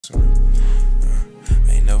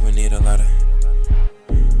lot of.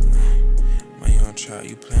 When you on trap,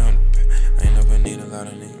 you play on the pay. I ain't never need a lot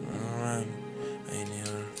of niggas around me. I ain't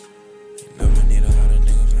never need a lot of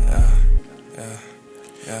niggas around me.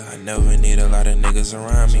 Yeah, I never need a lot of niggas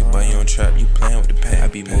around me. But you on trap, you playing with the pay. I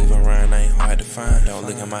be moving around, I ain't hard to find. Don't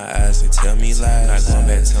look in my eyes and tell me lies. Not going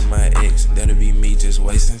back to my ex, that'll be me just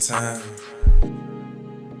wasting time.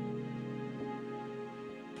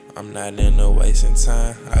 I'm not into wasting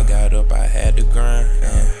time. I got up, I had to grind.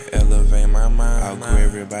 Elevate my mind. Outgrew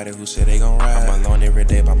everybody who said they gon' ride. I'm alone every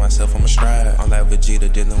day by myself, I'm a stride. I'm like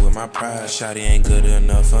Vegeta dealing with my pride. Shawty ain't good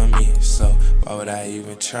enough for me, so why would I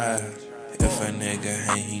even try? If a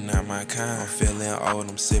nigga ain't, he not my kind. I'm feeling old,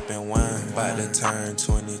 I'm sipping wine. About to turn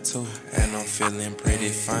 22, and I'm feeling pretty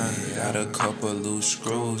fine. Got a couple loose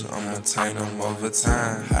screws, I'ma tighten them over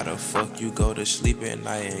time. How the fuck you go to sleep at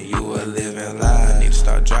night and you a living lie? I need to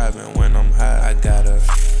start driving when I'm high. I got her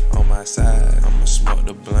on my side, I'ma smoke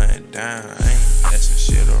the blunt down. I ain't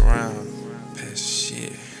passing shit around.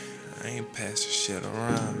 I ain't passing shit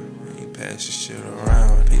around.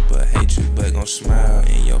 People hate you but gon' smile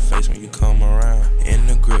in your face when you come around. In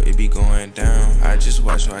the grip it be going down. I just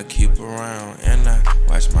watch who I keep around, and I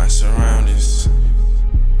watch my surroundings.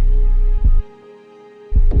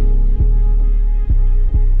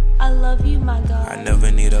 I love you, my God. I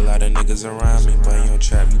never need a lot of niggas around me, but you on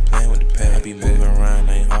trap, you playing with the pay. I be moving around,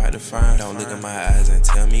 ain't hard to find. Don't look in my eyes and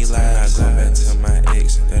tell me lies. Not going back to my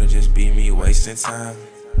ex, that'll just be me wasting time.